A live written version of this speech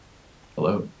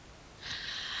Hello.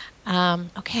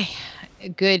 Okay.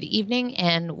 Good evening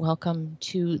and welcome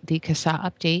to the CASA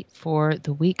update for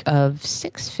the week of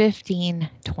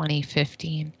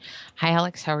 6/15/2015. Hi,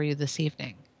 Alex. How are you this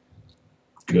evening?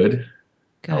 Good.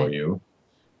 How are Good. you?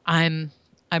 I'm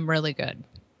I'm really good.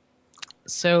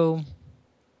 So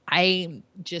I'm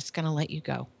just gonna let you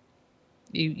go.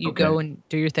 You Okay. go and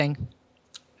do your thing.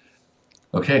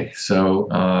 Okay. So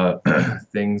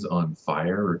things on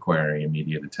fire requiring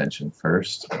immediate attention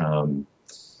first.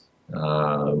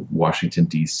 Washington,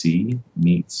 D.C.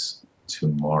 meets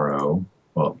tomorrow.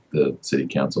 Well, the city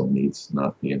council meets,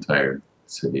 not the entire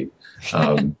city.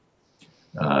 Um,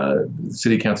 the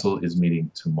city council is meeting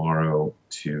tomorrow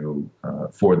to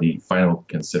for the final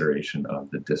consideration of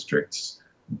the district's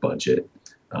budget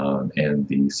and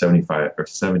the 75 or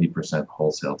 70%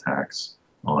 wholesale tax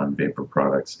on vapor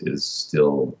products is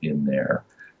still in there.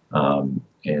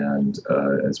 And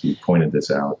as we pointed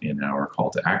this out in our call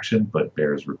to action, but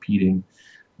bears repeating,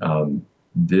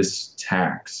 this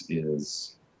tax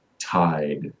is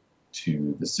tied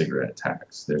to the cigarette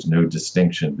tax. There's no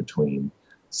distinction between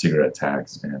cigarette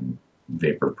tax and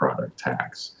vapor product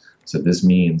tax. So this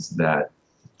means that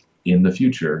in the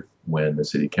future, when the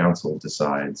city council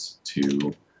decides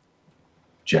to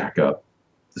jack up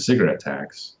the cigarette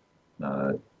tax,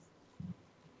 uh,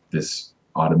 this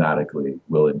automatically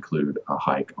will include a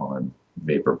hike on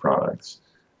vapor products.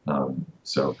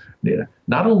 So, yeah,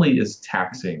 not only is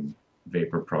taxing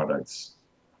vapor products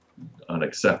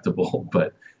unacceptable,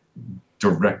 but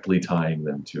directly tying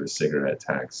them to a cigarette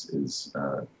tax is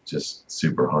just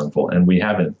super harmful. And we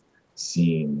haven't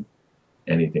seen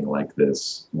anything like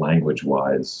this language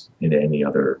wise in any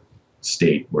other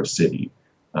state or city.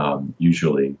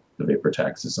 Usually the vapor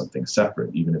tax is something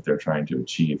separate, even if they're trying to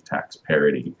achieve tax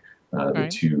parity. The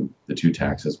Right. two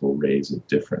taxes will raise at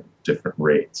different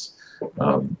rates.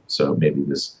 So maybe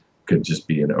this could just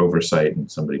be an oversight in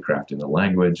somebody crafting the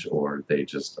language, or they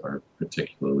just are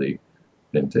particularly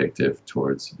vindictive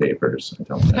towards vapors. I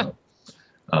don't know.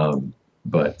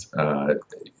 But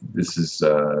this is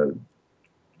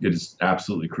it is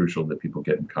absolutely crucial that people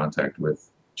get in contact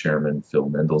with Chairman Phil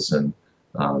Mendelson.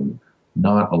 Um,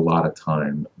 not a lot of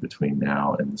time between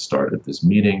now and the start of this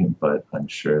meeting, but I'm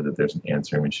sure that there's an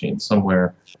answering machine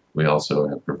somewhere. We also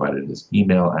have provided his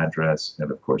email address,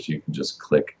 and of course, you can just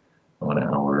click on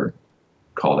our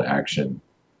call to action.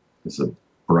 It's a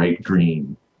bright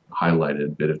green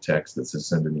highlighted bit of text that says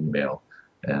send an email,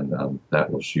 and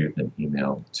that will shoot an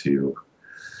email to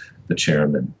the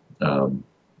chairman. Um,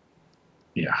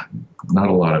 yeah, not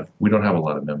a lot of we don't have a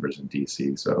lot of members in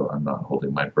DC, so I'm not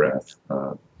holding my breath.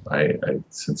 I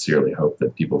sincerely hope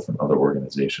that people from other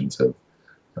organizations have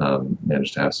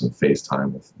managed to have some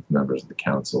FaceTime with members of the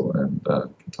council and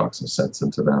can talk some sense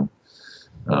into them.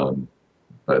 Um,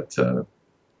 but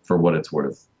for what it's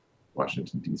worth,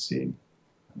 Washington D.C.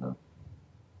 Uh,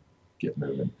 get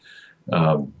moving.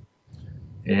 Um,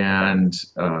 and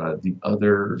the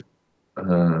other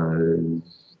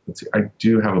let's see, I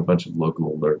do have a bunch of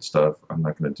local alert stuff. I'm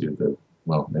not going to do the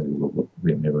well. Maybe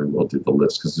we will do the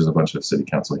list because there's a bunch of city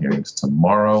council hearings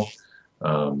tomorrow.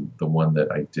 The one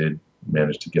that I did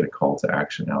manage to get a call to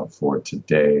action out for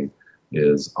today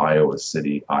is Iowa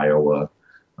City, Iowa.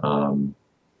 Um,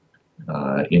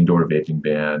 Indoor vaping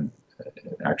ban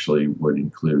actually would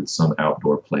include some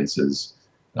outdoor places.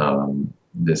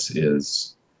 This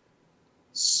is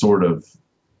sort of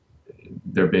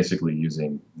they're basically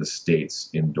using the state's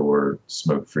indoor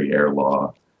smoke-free air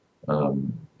law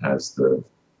um, as they're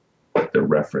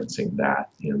referencing that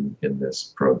in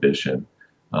this prohibition.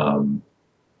 Um,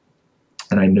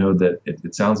 and I know that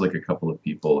it sounds like a couple of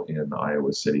people in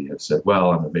Iowa City have said,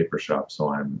 "Well, I'm a vapor shop,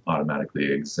 so I'm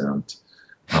automatically exempt."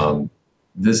 Um,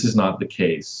 this is not the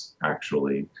case,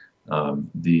 actually.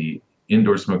 The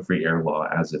indoor smoke-free air law,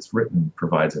 as it's written,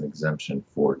 provides an exemption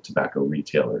for tobacco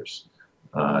retailers.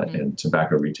 Hmm. And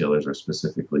tobacco retailers are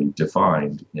specifically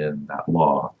defined in that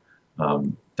law.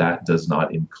 That does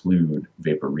not include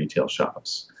vapor retail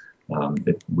shops.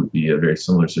 It would be a very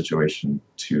similar situation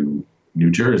to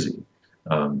New Jersey.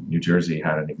 New Jersey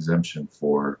had an exemption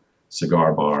for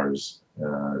cigar bars,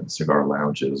 cigar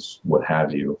lounges, what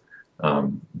have you.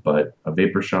 But a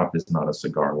vapor shop is not a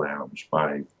cigar lounge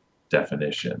by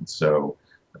definition. So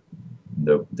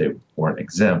they weren't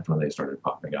exempt when they started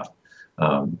popping up.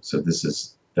 So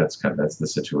that's the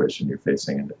situation you're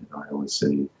facing in Iowa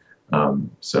City.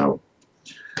 So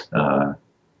uh,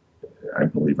 I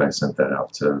believe I sent that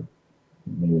out to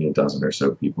maybe a dozen or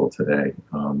so people today.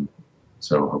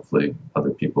 So hopefully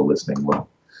other people listening will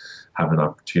have an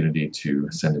opportunity to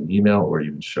send an email or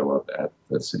even show up at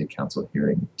the city council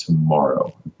hearing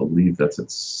tomorrow. I believe that's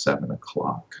at 7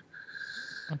 o'clock.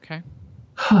 Okay.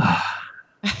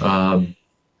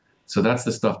 So that's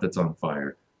the stuff that's on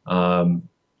fire. And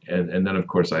then, of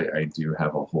course, I do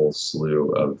have a whole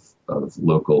slew of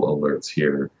local alerts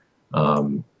here.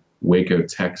 Waco,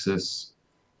 Texas.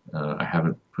 I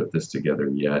haven't put this together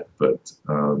yet, but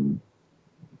I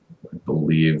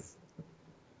believe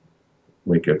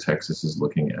Waco, Texas is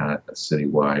looking at a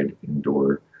citywide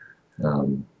indoor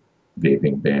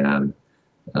vaping ban.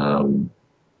 And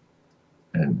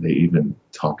they even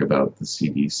talk about the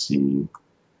CDC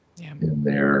in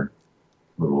their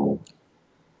little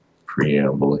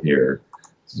preamble here.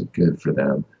 This is good for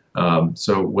them.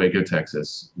 So Waco,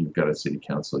 Texas, you've got a city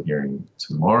council hearing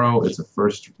tomorrow. It's a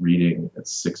first reading at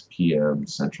 6 p.m.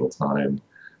 Central Time.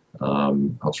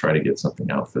 I'll try to get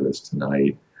something out for this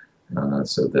tonight.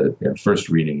 So that first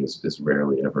reading is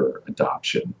rarely ever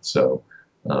adoption. So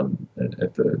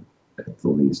at the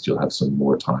least, you'll have some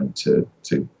more time to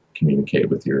communicate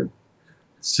with your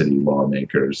city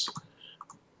lawmakers.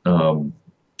 And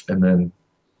then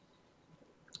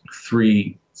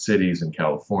 3 cities in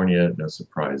California, no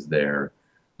surprise there.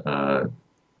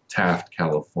 Taft,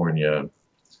 California,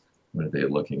 what are they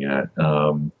looking at?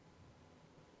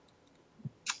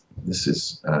 This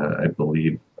is, I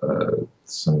believe,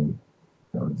 some,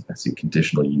 I see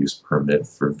conditional use permit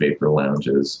for vapor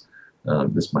lounges.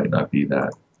 This might not be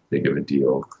that big of a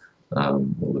deal.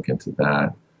 We'll look into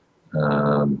that.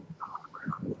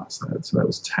 So that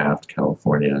was Taft,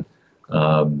 California.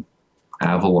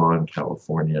 Avalon,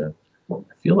 California.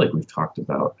 I feel like we've talked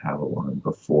about Avalon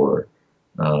before.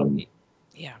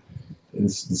 Yeah. It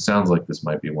sounds like this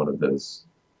might be one of those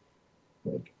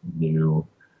like new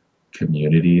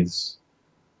communities.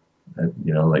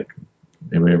 Like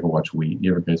anybody ever watch Weeds?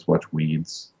 You ever guys watch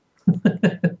Weeds?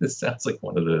 This sounds like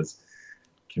one of those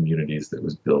communities that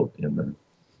was built in the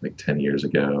 10 years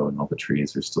ago, and all the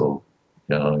trees are still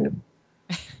young and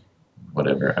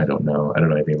whatever. I don't know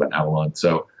anything about Avalon.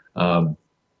 So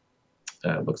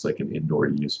it looks like an indoor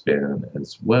use ban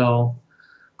as well.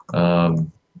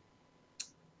 And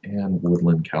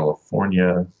Woodland,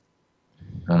 California.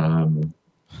 I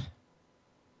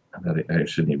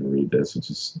shouldn't even read this.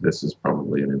 This is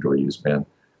probably an indoor use ban.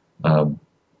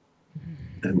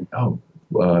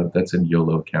 That's in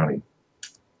Yolo County.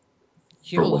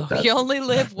 You only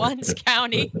live once,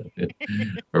 county.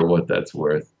 For what that's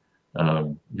worth.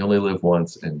 You only live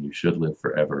once, and you should live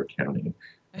forever, county.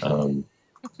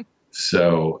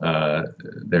 So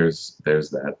there's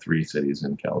that 3 cities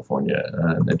in California.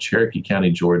 And then Cherokee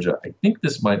County, Georgia. I think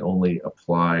this might only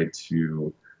apply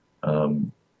to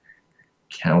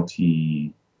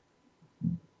county.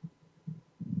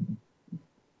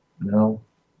 No,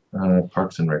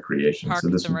 Parks and Recreation. Parks so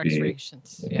this and would be,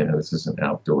 Recreations. this is an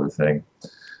outdoor thing.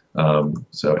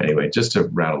 So anyway, just to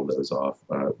rattle those off,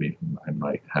 I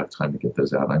might have time to get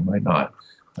those out. I might not.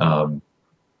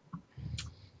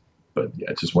 But yeah,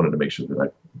 I just wanted to make sure that I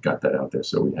got that out there.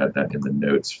 So we had that in the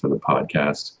notes for the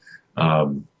podcast.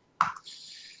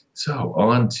 So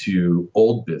on to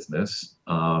old business.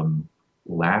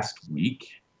 Last week,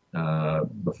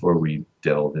 before we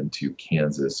delve into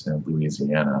Kansas and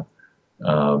Louisiana,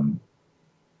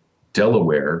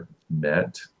 Delaware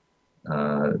met.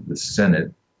 The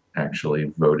Senate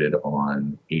actually voted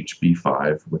on HB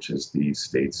 5, which is the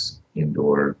state's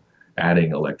indoor,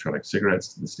 adding electronic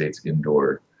cigarettes to the state's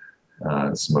indoor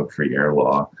smoke-free air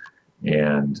law,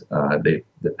 and they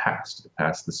passed. It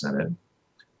passed the Senate.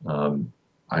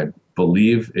 I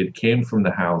believe it came from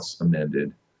the House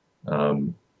amended,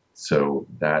 so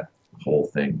that whole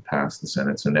thing passed the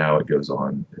Senate. So now it goes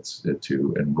on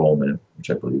to enrollment, which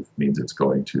I believe means it's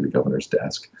going to the governor's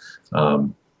desk.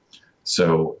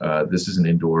 So this is an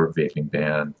indoor vaping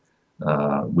ban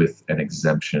with an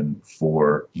exemption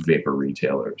for vapor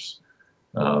retailers.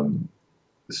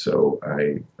 So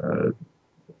I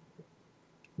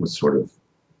was sort of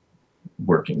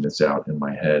working this out in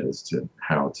my head as to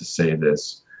how to say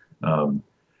this.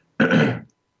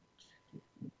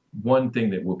 One thing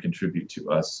that will contribute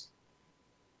to us,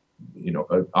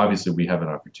 obviously we have an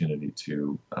opportunity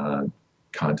to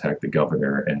contact the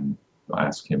governor and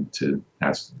ask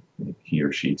he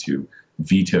or she to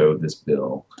veto this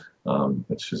bill,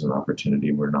 which is an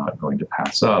opportunity we're not going to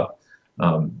pass up.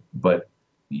 But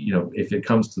if it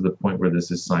comes to the point where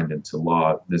this is signed into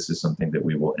law, this is something that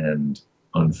we will end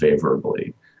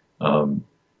unfavorably.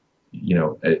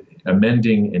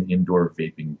 Amending an indoor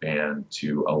vaping ban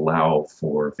to allow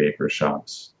for vapor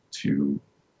shops to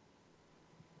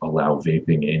allow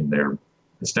vaping in their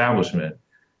establishment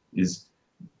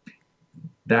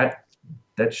that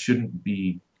that shouldn't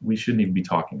be, we shouldn't even be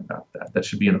talking about that. That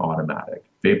should be an automatic.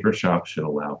 Vapor shops should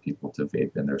allow people to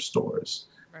vape in their stores.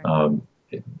 Right.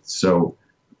 So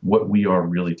what we are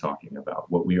really talking about,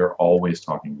 what we are always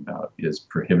talking about, is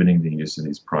prohibiting the use of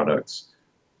these products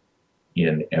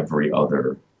in every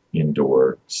other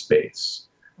indoor space.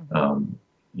 Mhm.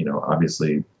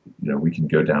 Obviously, we can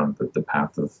go down the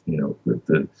path of,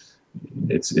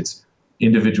 it's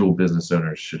individual business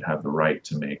owners should have the right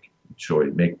to make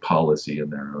policy in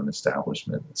their own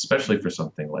establishment, especially for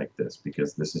something like this,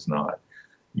 because this is not,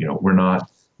 we're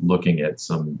not looking at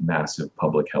some massive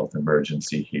public health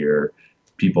emergency here.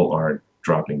 People aren't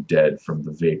dropping dead from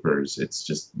the vapors. It's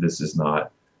just, this is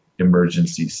not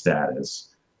emergency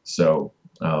status. So,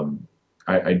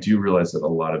 I do realize that a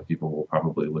lot of people will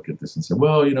probably look at this and say,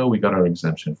 well, we got our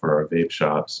exemption for our vape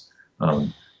shops.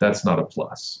 That's not a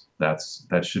plus. That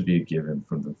should be a given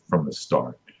from the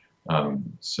start.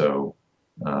 So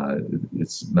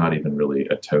it's not even really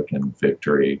a token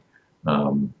victory.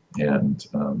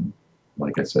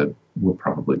 Like I said, we'll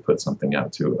probably put something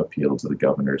out to appeal to the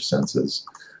governor's senses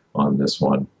on this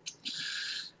one.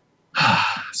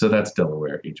 So that's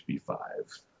Delaware HB5.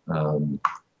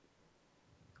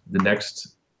 The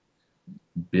next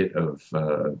bit of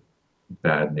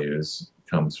bad news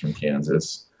comes from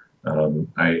Kansas.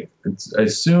 I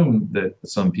assume that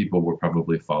some people were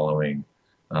probably following.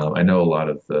 I know a lot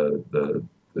of the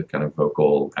kind of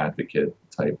vocal advocate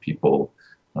type people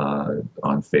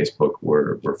on Facebook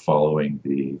were following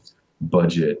the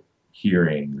budget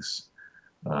hearings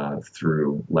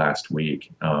through last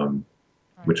week,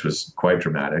 which was quite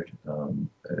dramatic.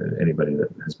 Anybody that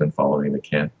has been following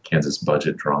the Kansas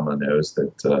budget drama knows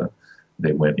that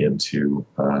they went into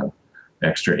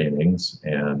extra innings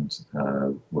and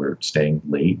were staying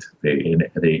late.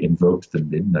 They invoked the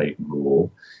midnight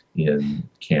rule in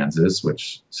Kansas,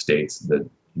 which states that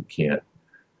you can't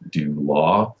do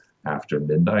law after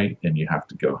midnight and you have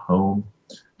to go home.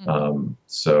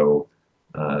 So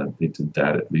they did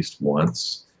that at least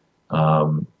once.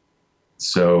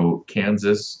 So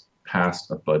Kansas passed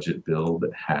a budget bill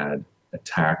that had a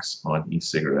tax on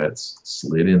e-cigarettes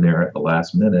slid in there at the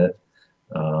last minute,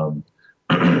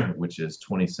 which is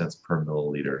 20 cents per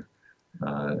milliliter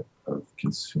of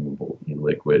consumable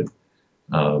e-liquid.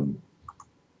 And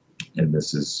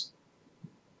this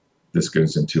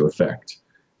goes into effect.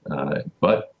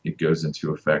 But it goes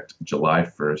into effect July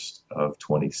 1st of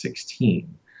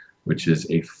 2016, which is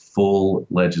a full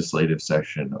legislative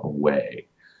session away.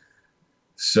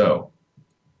 So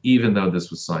even though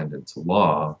this was signed into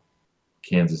law,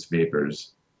 Kansas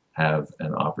vapors have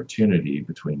an opportunity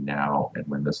between now and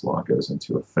when this law goes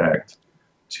into effect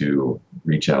to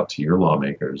reach out to your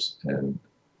lawmakers and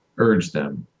urge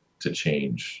them to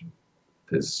change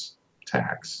this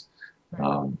tax.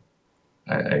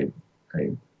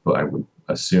 I would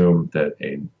assume that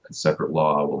a separate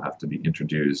law will have to be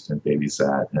introduced and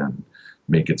babysat and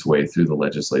make its way through the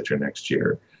legislature next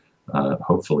year,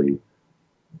 hopefully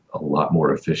a lot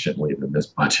more efficiently than this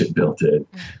budget bill did,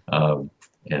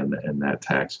 and that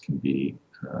tax can be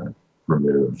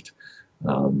removed.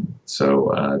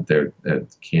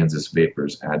 Kansas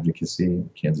Vapors Advocacy,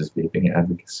 Kansas Vaping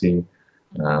Advocacy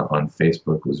on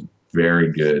Facebook was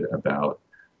very good about,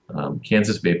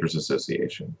 Kansas Vapors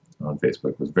Association on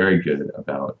Facebook was very good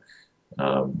about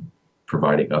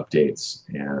providing updates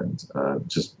and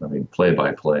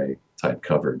play-by-play type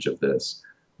coverage of this.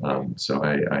 So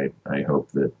I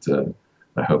hope that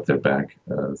they're back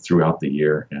throughout the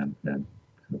year and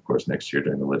of course next year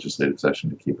during the legislative session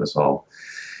to keep us all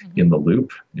in the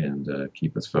loop and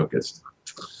keep us focused.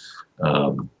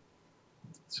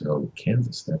 So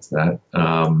Kansas, that's that.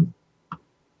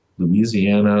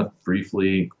 Louisiana,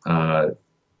 briefly,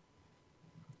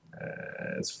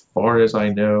 as far as I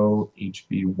know,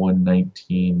 HB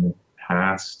 119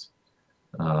 passed.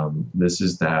 This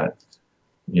is that,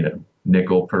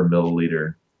 nickel per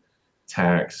milliliter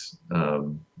tax,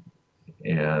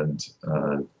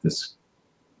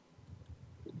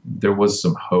 there was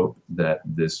some hope that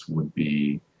this would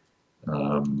be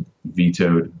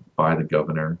vetoed by the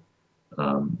governor,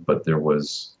 but there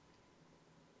was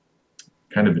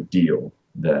kind of a deal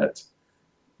that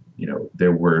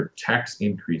there were tax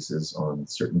increases on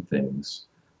certain things,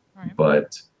 right,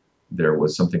 but there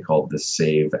was something called the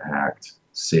SAVE Act,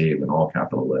 SAVE in all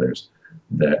capital letters,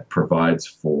 that provides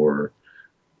for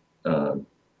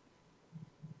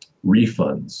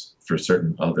refunds for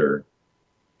certain other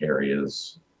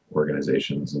areas,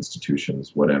 organizations,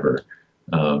 institutions, whatever,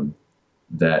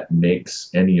 that makes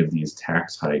any of these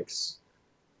tax hikes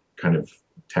kind of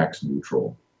tax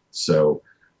neutral. So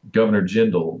Governor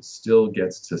Jindal still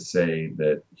gets to say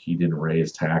that he didn't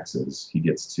raise taxes. He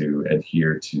gets to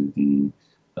adhere to the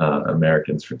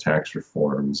Americans for Tax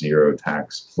Reform zero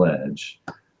tax pledge.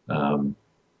 Um,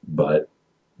 but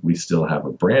we still have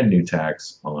a brand new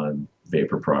tax on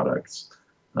vapor products.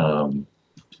 Um,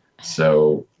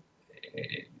 so,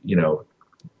 you know,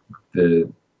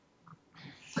 the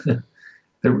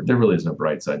there really is no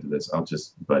bright side to this.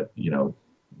 But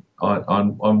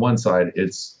on one side,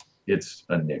 it's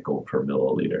a nickel per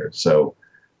milliliter. So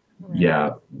Right. yeah,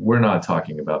 we're not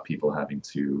talking about people having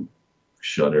to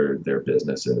shutter their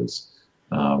businesses,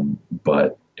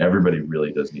 but everybody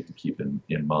really does need to keep in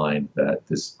mind that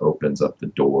this opens up the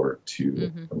door to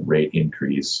Mm-hmm. a rate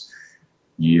increase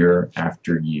year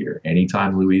after year.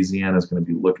 Anytime Louisiana is going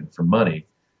to be looking for money,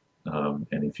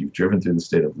 and if you've driven through the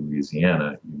state of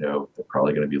Louisiana, you know they're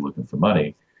probably going to be looking for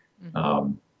money. Mm-hmm.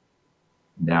 Um,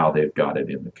 Now they've got it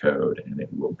in the code, and it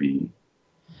will be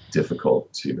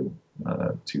difficult to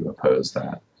oppose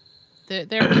that. Their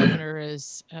governor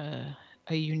is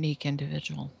a unique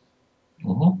individual.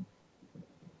 Mhm.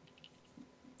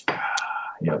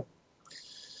 Yep.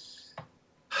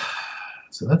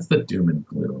 So that's the doom and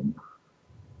gloom.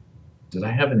 Did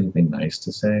I have anything nice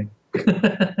to say?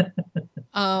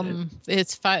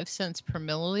 It's 5 cents per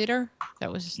milliliter.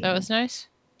 That Yeah. was nice.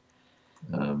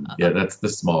 Yeah, that's the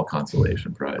small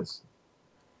consolation prize.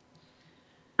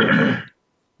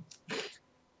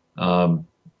 um,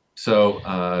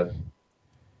 so,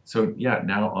 so yeah,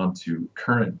 now on to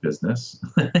current business.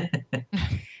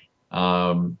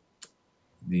 um,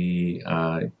 the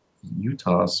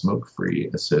Utah Smoke Free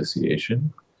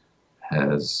Association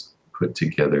has put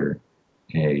together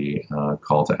a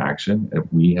call to action.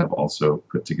 We have also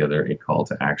put together a call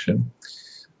to action.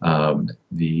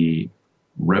 The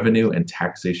Revenue and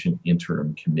Taxation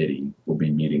Interim Committee will be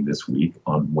meeting this week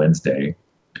on Wednesday,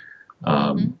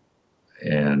 Mm-hmm.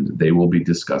 and they will be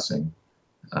discussing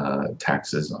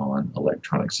taxes on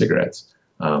electronic cigarettes.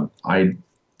 I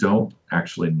don't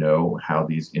actually know how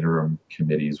these interim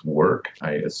committees work.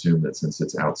 I assume that since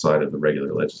it's outside of the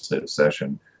regular legislative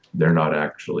session, they're not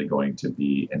actually going to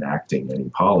be enacting any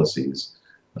policies,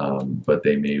 but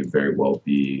they may very well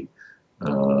be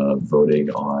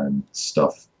voting on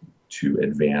stuff to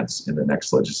advance in the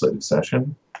next legislative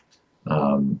session.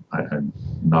 I'm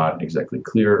not exactly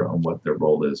clear on what their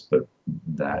role is, but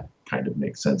that kind of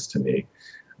makes sense to me.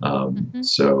 Mm-hmm.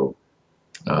 So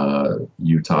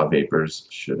Utah Vapors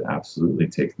should absolutely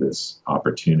take this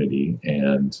opportunity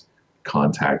and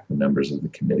contact the members of the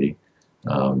committee.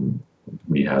 Um,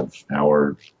 we have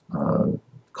our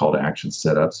call to action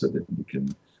set up so that we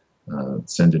can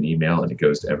send an email and it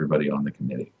goes to everybody on the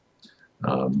committee.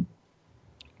 Um,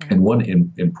 and one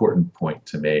important point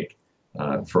to make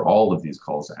for all of these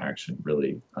calls to action,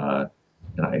 really, and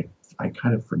I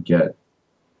kind of forget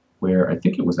where, I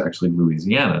think it was actually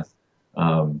Louisiana.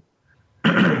 Um,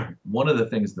 One of the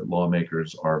things that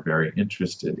lawmakers are very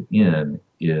interested in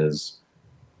is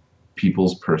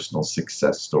people's personal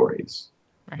success stories.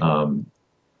 Right. Um,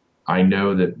 I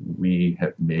know that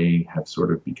may have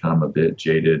sort of become a bit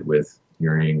jaded with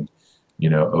hearing,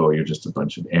 oh, you're just a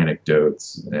bunch of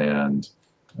anecdotes, and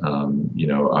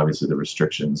obviously the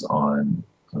restrictions on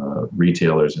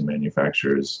retailers and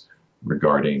manufacturers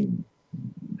regarding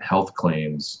health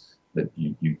claims that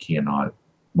you cannot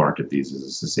market these as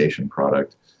a cessation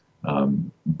product.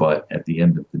 But at the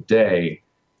end of the day,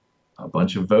 a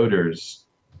bunch of voters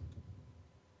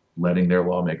letting their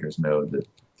lawmakers know that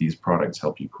these products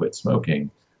help you quit smoking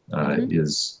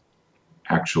is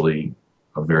actually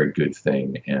a very good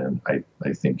thing. And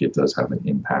I think it does have an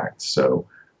impact. So,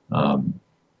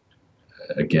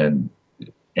 again,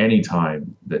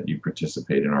 anytime that you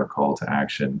participate in our call to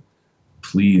action,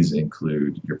 please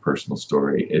include your personal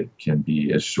story. It can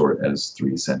be as short as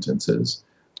 3 sentences.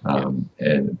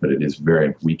 But it is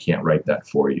we can't write that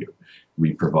for you.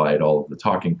 We provide all of the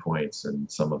talking points and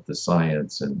some of the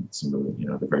science and some of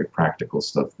the very practical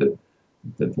stuff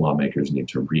that lawmakers need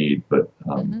to read. But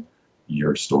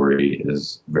your story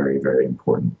is very, very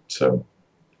important. So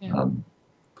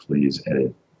please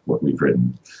edit what we've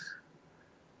written.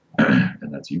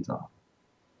 And that's Utah.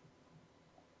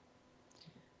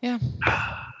 Yeah.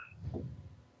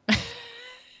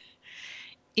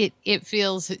 It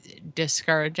feels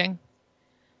discouraging,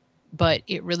 but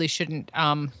it really shouldn't.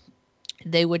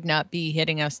 They would not be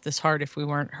hitting us this hard if we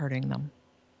weren't hurting them.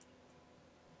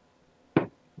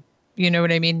 You know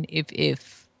what I mean?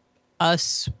 If us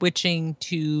switching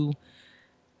to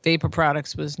vapor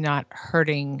products was not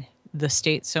hurting the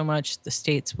state so much, the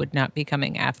states would not be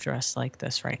coming after us like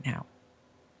this right now.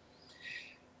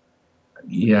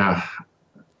 Yeah.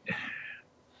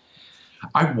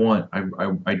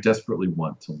 I desperately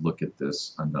want to look at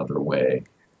this another way,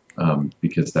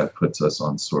 because that puts us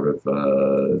on sort of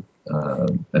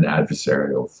an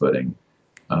adversarial footing.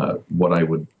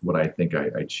 What I think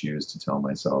I choose to tell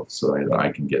myself so that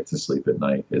I can get to sleep at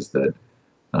night is that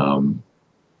um,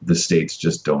 the states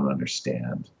just don't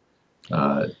understand.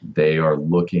 They are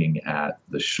looking at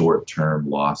the short-term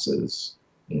losses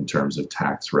in terms of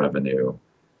tax revenue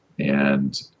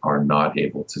and are not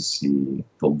able to see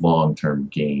the long-term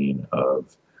gain of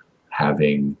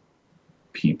having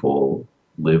people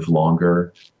live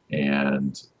longer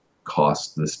and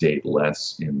cost the state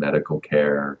less in medical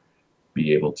care,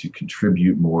 be able to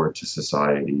contribute more to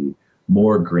society,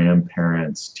 more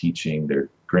grandparents teaching their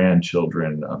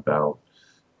grandchildren about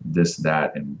this,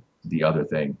 that, and the other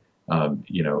thing.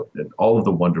 All of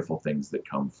the wonderful things that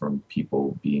come from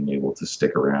people being able to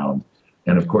stick around.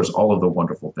 And of course, all of the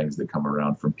wonderful things that come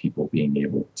around from people being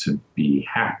able to be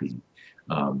happy.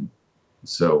 Um,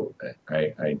 so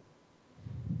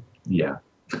yeah,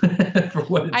 for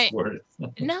what it's I worth.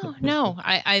 no.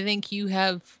 I think you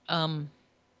have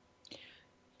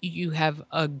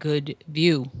a good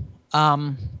view.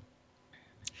 Um,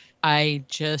 I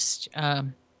just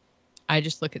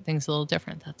look at things a little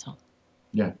different. That's all.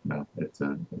 Yeah, no, it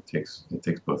takes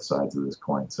both sides of this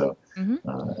coin. So, Hmm.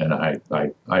 and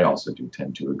I also do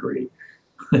tend to agree.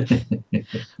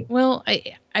 Well,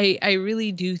 I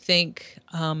really do think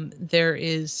there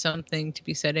is something to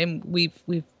be said, and we've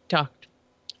talked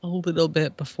a little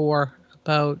bit before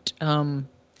about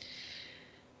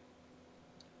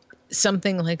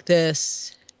something like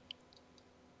this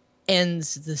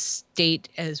ends the state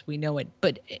as we know it,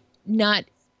 but not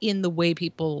in the way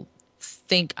people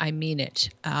think I mean it.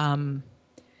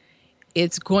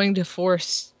 It's going to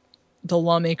force the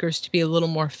lawmakers to be a little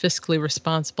more fiscally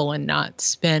responsible and not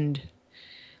spend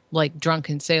like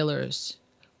drunken sailors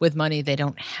with money they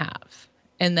don't have.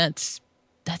 And that's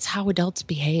how adults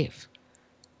behave.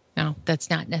 Now, that's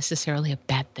not necessarily a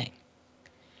bad thing.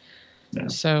 Yeah,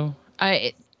 So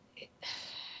I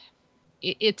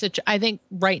think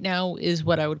right now is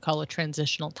what I would call a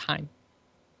transitional time.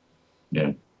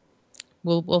 yeah,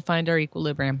 We'll find our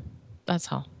equilibrium.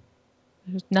 That's all.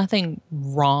 There's nothing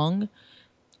wrong.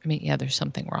 I mean, yeah, there's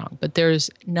something wrong, but there's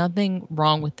nothing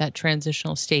wrong with that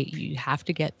transitional state. You have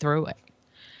to get through it.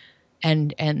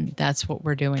 And that's what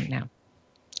we're doing now.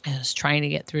 Is trying to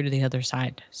get through to the other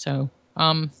side. So,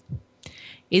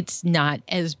 it's not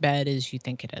as bad as you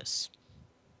think it is.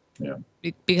 yeah.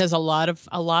 Because a lot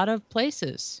of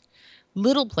places,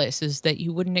 little places that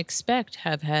you wouldn't expect,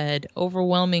 have had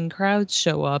overwhelming crowds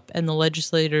show up, and the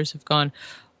legislators have gone,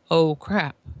 "Oh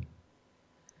crap,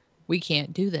 we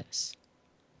can't do this."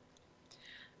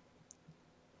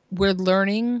 We're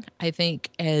learning, I think,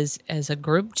 as a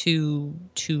group to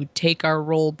take our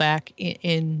role back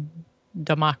in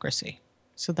democracy.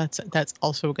 So that's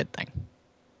also a good thing.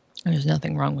 There's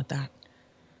nothing wrong with that.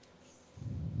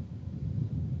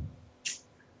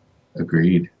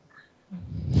 Agreed.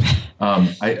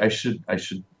 I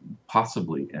should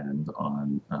possibly end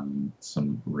on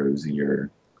some rosier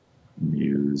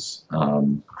news.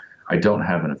 I don't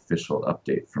have an official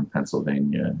update from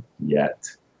Pennsylvania yet,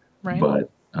 Right? but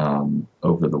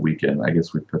over the weekend, I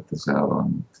guess we put this out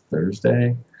on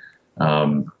Thursday.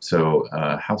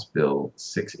 House Bill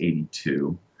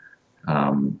 682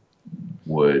 um,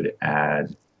 would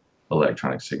add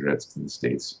electronic cigarettes to the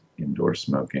state's indoor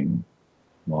smoking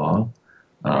law.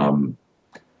 Right. Um,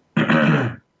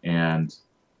 and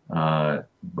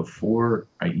before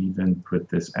I even put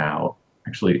this out,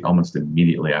 actually almost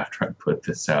immediately after I put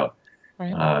this out,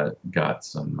 Right. got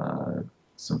some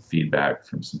feedback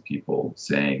from some people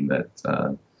saying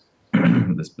that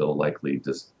this bill likely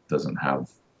just doesn't have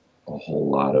a whole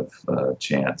lot of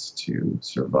chance to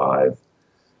survive.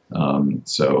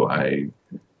 So I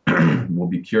will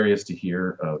be curious to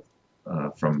hear of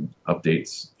from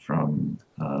updates from.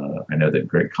 I know that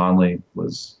Greg Conley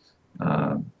was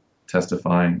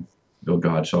testifying. Bill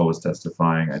Godshall was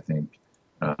testifying. I think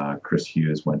Chris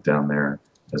Hughes went down there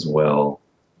as well.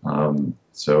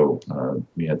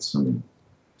 We had some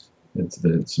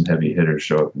heavy hitters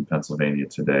show up in Pennsylvania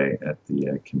today at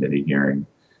the committee hearing,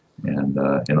 and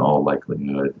in all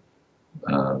likelihood,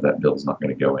 that bill's not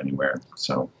going to go anywhere.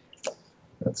 So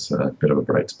that's a bit of a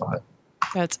bright spot.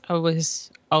 That's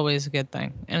always a good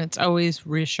thing, and it's always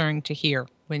reassuring to hear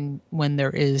when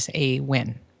there is a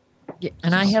win. Yeah,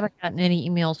 and I haven't gotten any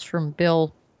emails from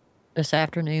Bill this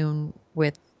afternoon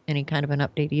with any kind of an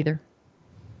update either.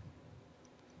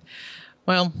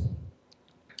 Well,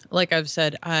 like I've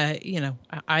said, I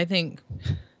think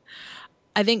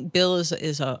Bill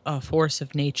is a force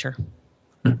of nature.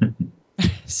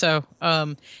 So,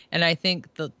 and I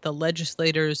think the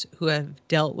legislators who have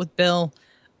dealt with Bill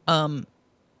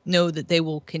know that they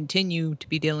will continue to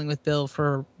be dealing with Bill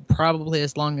for probably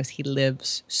as long as he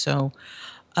lives. So,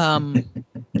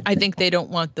 I think they don't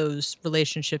want those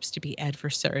relationships to be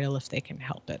adversarial if they can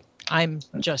help it. I'm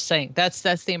just saying that's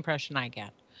the impression I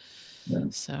get. Yeah.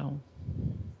 So,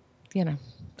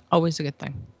 always a good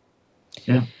thing.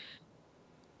 Yeah.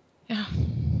 Yeah.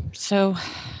 So,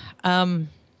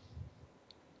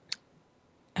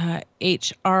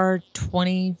 HR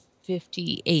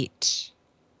 2058.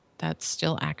 That's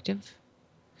still active.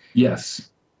 Yes,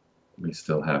 we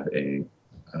still have a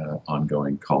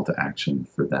ongoing call to action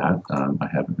for that. I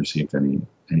haven't received any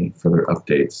further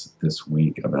updates this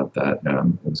week about that.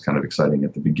 It was kind of exciting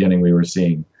at the beginning. We were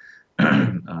seeing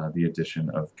the addition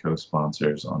of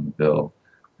co-sponsors on the bill.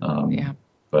 Yeah.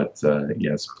 But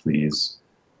yes, please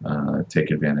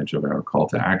take advantage of our call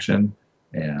to action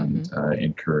and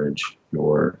encourage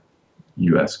your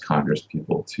U.S. Congress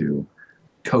people to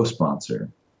co-sponsor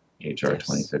HR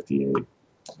 2058.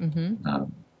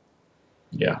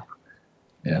 Yeah.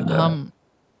 And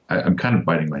I'm kind of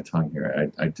biting my tongue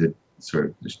here. I did sort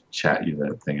of just chat you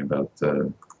that thing about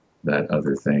that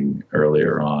other thing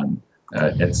earlier on.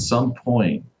 At some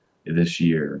point this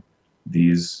year,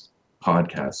 these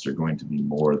podcasts are going to be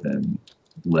more than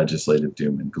legislative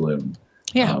doom and gloom.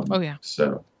 Yeah.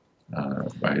 So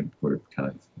we're kind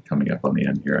of coming up on the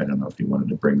end here. I don't know if you wanted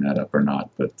to bring that up or not,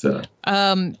 but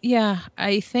yeah,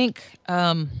 I think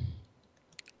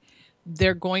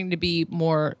they're going to be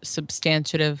more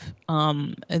substantive.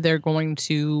 They're going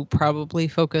to probably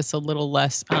focus a little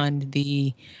less on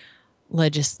the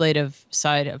legislative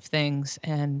side of things,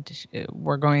 and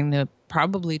we're going to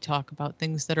probably talk about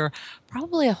things that are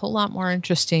probably a whole lot more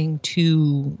interesting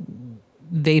to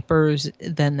vapors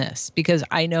than this, because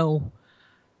I know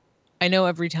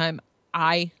every time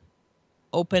I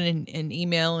open an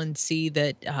email and see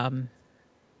that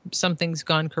something's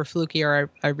gone kerflucky, or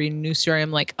I read a news story,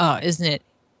 I'm like, oh, isn't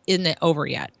it over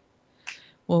yet?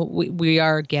 Well, we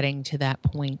are getting to that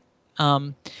point.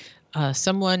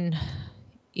 Someone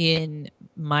in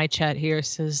my chat here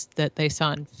says that they saw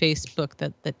on Facebook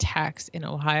that the tax in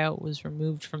Ohio was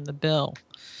removed from the bill.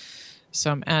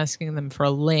 So I'm asking them for a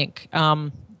link.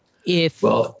 That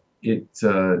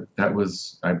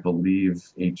was, I believe,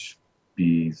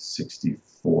 HB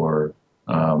 64,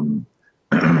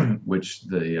 which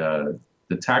the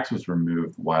tax was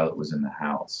removed while it was in the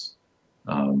House.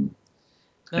 Then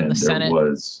and the Senate.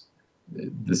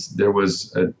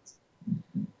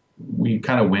 We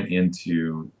kind of went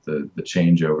into the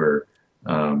changeover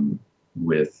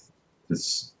with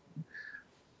this.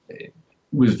 It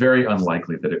was very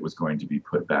unlikely that it was going to be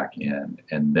put back in,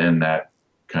 and then that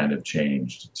kind of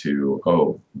changed to,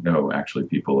 oh no, actually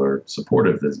people are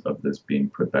supportive of this being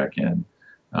put back in.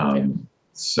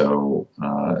 So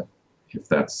if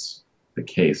that's the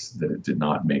case, that it did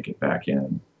not make it back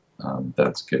in,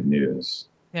 that's good news.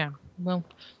 Yeah. Well,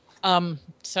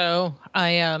 so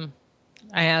I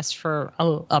asked for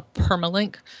a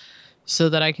permalink so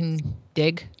that I can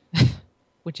dig,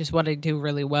 which is what I do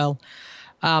really well.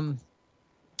 And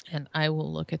I will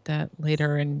look at that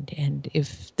later, and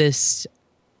if this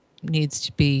needs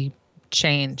to be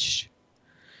changed,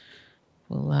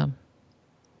 we'll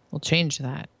change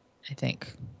that, I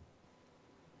think.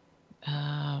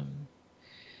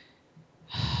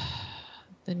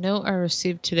 The note I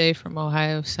received today from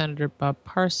Ohio Senator Bob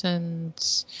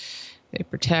Parsons: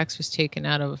 vapor tax was taken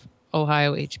out of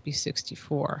Ohio HB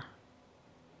 64.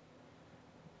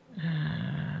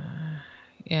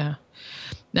 Yeah.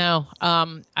 Now,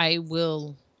 I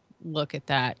will look at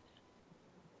that.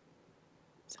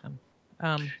 So,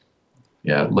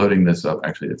 yeah, loading this up,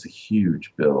 actually, it's a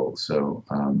huge bill. So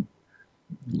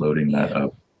loading that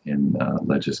up in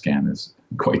Legiscan is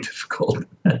quite difficult.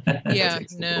 Yeah,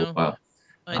 no.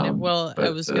 I know. Well, but, I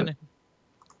was gonna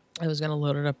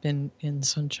load it up in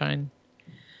Sunshine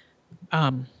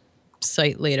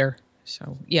site later.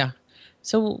 So yeah,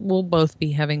 so we'll both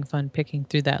be having fun picking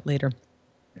through that later.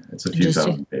 It's a few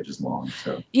thousand pages long.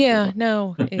 So yeah,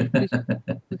 no,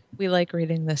 we like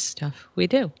reading this stuff. We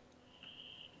do.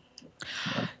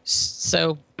 Yeah.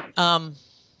 So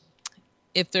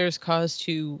if there's cause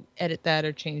to edit that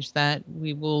or change that,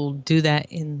 we will do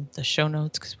that in the show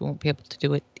notes, because we won't be able to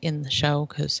do it in the show,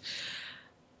 because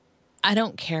I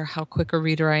don't care how quick a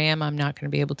reader I am. I'm not going to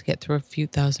be able to get through a few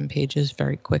thousand pages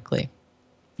very quickly.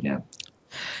 Yeah.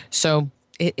 So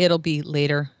it'll be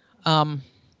later.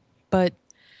 But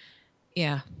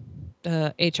yeah,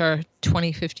 HR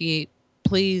 2058,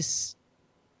 please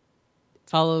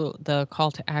follow the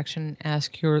call to action.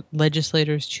 Ask your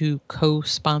legislators to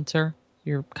co-sponsor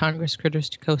your Congress Critters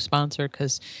to co-sponsor,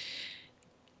 because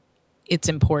it's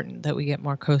important that we get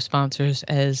more co-sponsors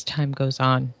as time goes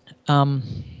on.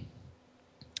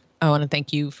 I want to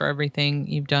thank you for everything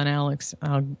you've done, Alex.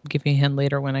 I'll give you a hand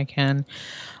later when I can.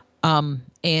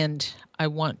 And I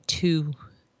want to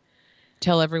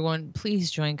tell everyone,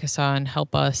 please join CASA and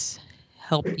help us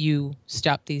help you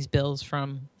stop these bills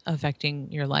from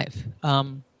affecting your life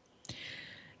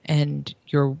and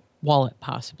your wallet,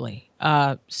 possibly.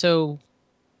 So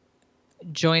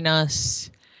join us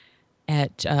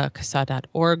at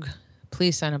CASA.org.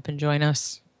 Please sign up and join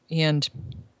us. And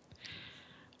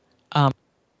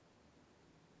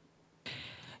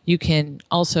you can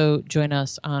also join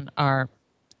us on our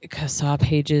CASA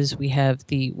pages. We have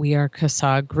the We Are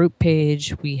CASA group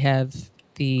page. We have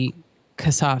the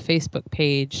CASA Facebook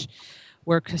page.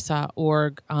 We're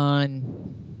CASA.org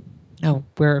on, no,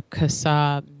 we're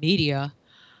CASA Media.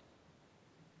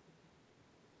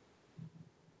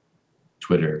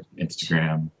 Twitter,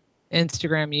 Instagram,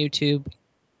 YouTube.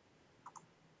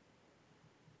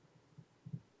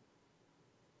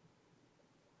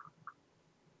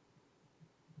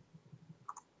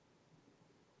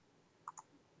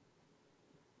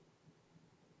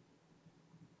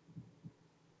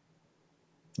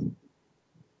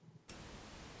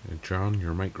 John,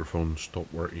 your microphone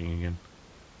stopped working again.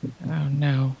 Oh,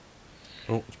 no.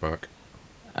 Oh, it's back.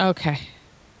 Okay.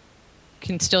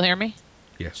 Can you still hear me?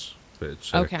 Yes, but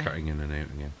it's Okay. cutting in and out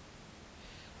again.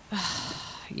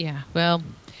 Yeah, well,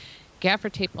 gaffer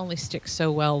tape only sticks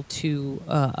so well to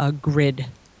a grid,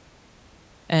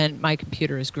 and my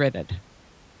computer is gridded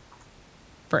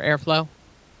for airflow.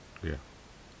 Yeah.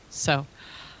 So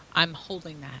I'm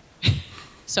holding that.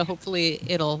 So hopefully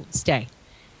it'll stay.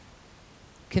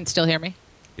 Can still hear me?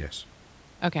 Yes.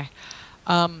 Okay.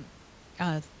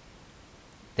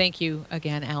 Thank you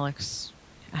again, Alex.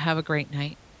 Have a great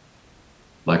night.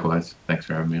 Likewise. Thanks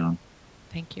for having me on.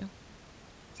 Thank you.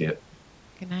 See ya.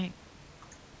 Good night.